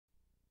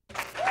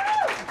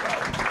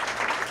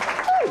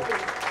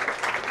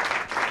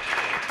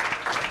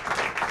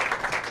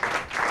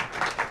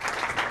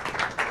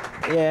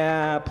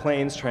Yeah,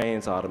 planes,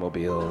 trains,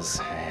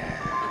 automobiles.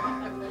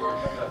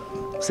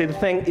 See, the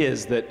thing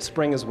is that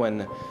spring is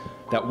when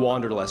that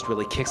wanderlust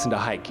really kicks into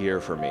high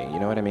gear for me. You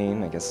know what I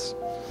mean? I guess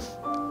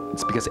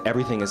it's because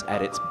everything is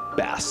at its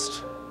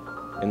best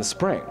in the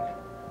spring.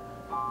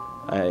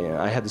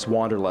 I had this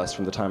wanderlust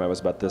from the time I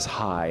was about this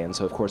high, and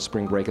so of course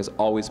spring break has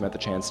always meant the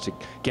chance to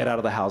get out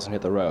of the house and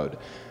hit the road.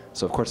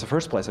 So of course the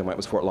first place I went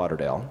was Fort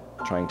Lauderdale,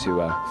 trying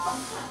to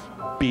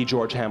be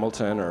George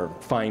Hamilton or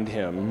find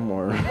him,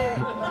 or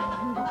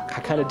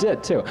I kind of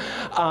did too.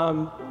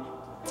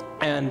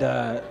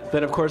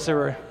 Then of course there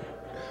were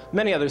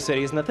many other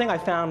cities, and the thing I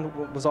found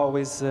was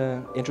always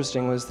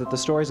interesting was that the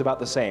story's about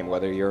the same,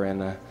 whether you're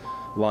in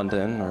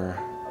London or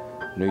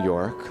New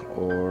York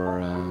or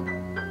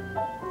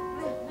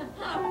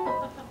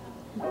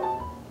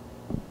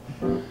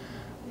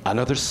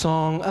another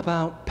song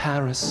about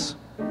Paris.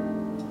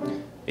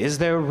 Is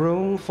there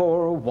room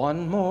for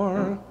one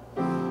more?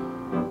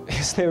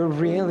 Is there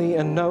really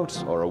a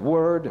note or a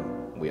word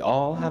we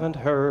all haven't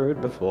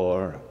heard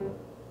before?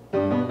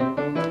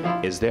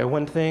 Is there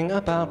one thing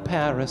about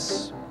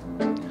Paris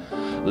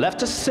left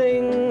to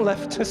sing,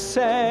 left to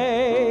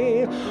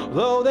say,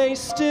 though they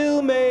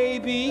still may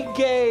be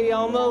gay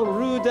on the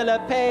Rue de la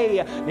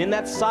Paix, in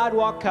that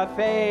sidewalk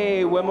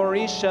cafe where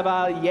Maurice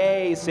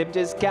Chevalier sipped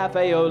his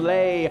cafe au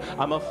lait?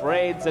 I'm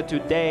afraid that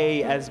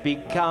today has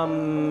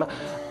become,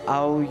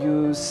 how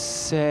you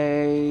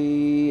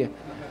say,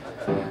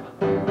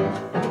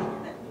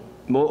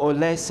 more or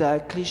less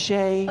a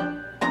cliché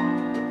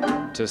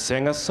to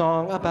sing a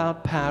song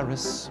about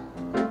Paris.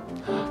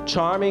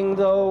 Charming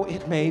though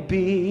it may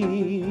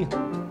be,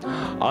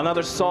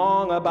 another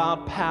song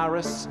about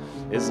Paris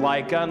is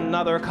like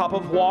another cup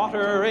of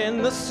water in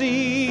the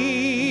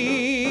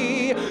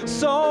sea.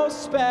 So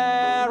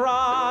spare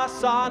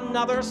us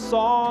another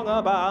song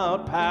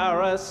about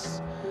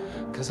Paris,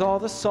 'cause all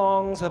the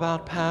songs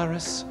about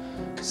Paris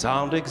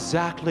sound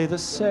exactly the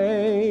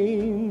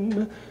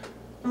same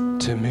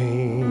to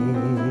me.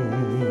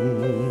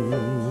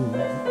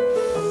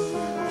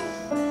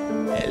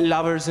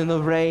 Lovers in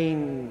the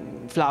rain,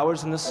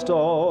 flowers in the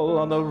stall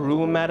on the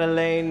Rue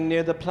Madeleine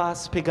near the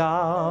Place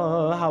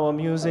Pigalle. How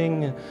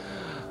amusing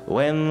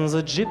when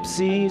the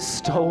gypsies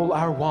stole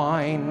our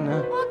wine.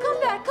 Oh, come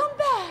back, come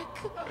back.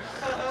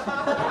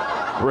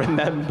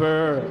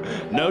 Remember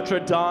Notre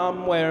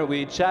Dame where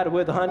we chatted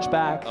with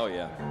Hunchback? Oh,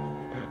 yeah.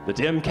 The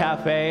dim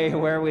cafe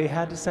where we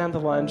had to send the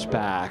lunch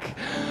back.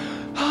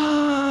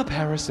 Ah,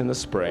 Paris in the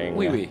spring.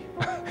 Oui, oui.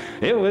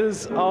 It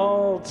was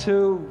all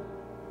too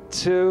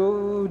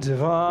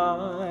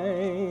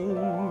divine.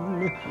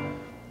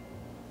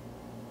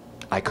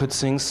 I could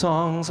sing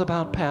songs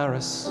about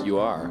Paris You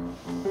are.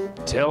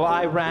 till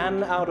I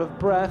ran out of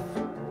breath.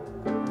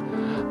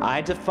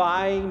 I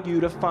defy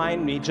you to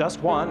find me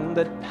just one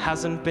that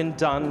hasn't been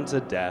done to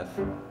death.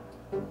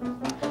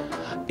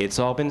 It's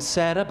all been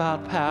said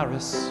about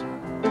Paris.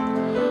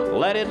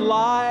 Let it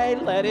lie,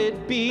 let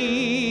it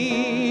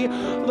be,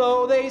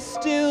 though they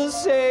still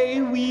say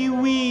oui,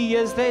 oui,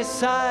 as they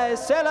sigh,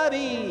 c'est la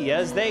vie,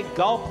 as they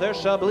gulp their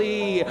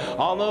Chablis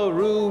on the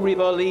Rue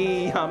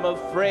Rivoli. I'm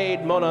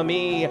afraid, mon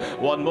ami,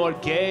 one more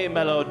gay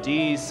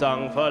melody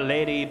sung for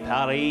Lady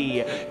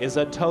Paris is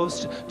a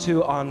toast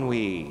to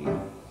ennui.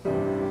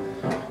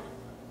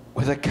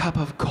 With a cup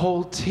of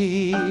cold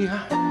tea,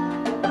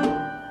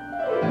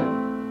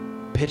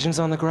 pigeons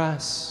on the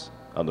grass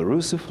on the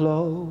Rue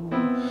Soufflot,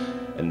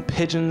 and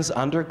pigeons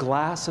under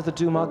glass at the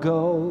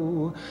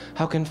Dumago.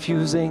 How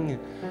confusing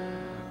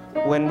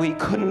when we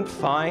couldn't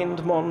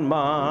find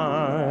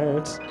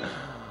Montmartre.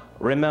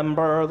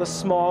 Remember the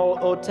small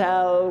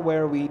hotel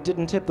where we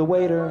didn't tip the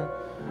waiter,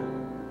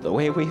 the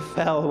way we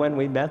fell when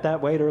we met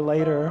that waiter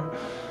later.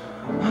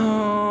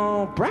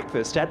 Oh,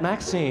 breakfast at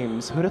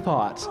Maxime's, who'd have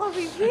thought? Oh,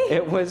 oui, oui.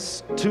 It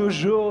was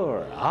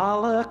toujours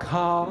à la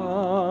carte.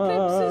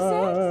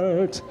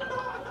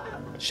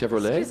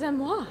 Chevrolet?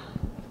 Excusez-moi.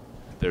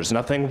 There's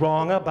nothing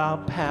wrong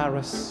about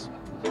Paris.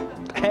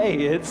 Hey,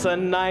 it's a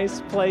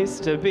nice place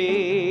to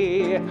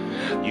be.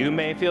 You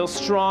may feel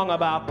strong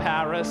about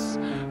Paris.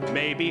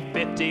 Maybe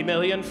 50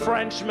 million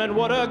Frenchmen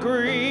would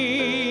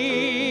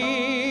agree.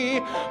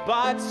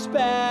 But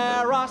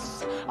spare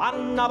us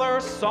another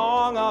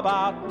song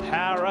about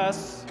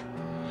Paris,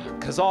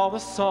 'cause all the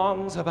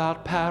songs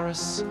about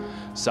Paris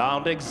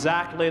sound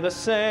exactly the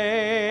same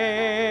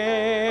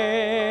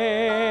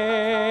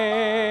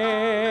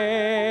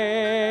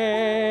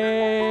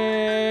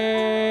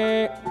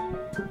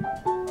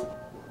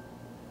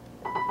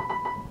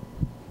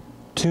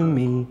to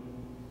me.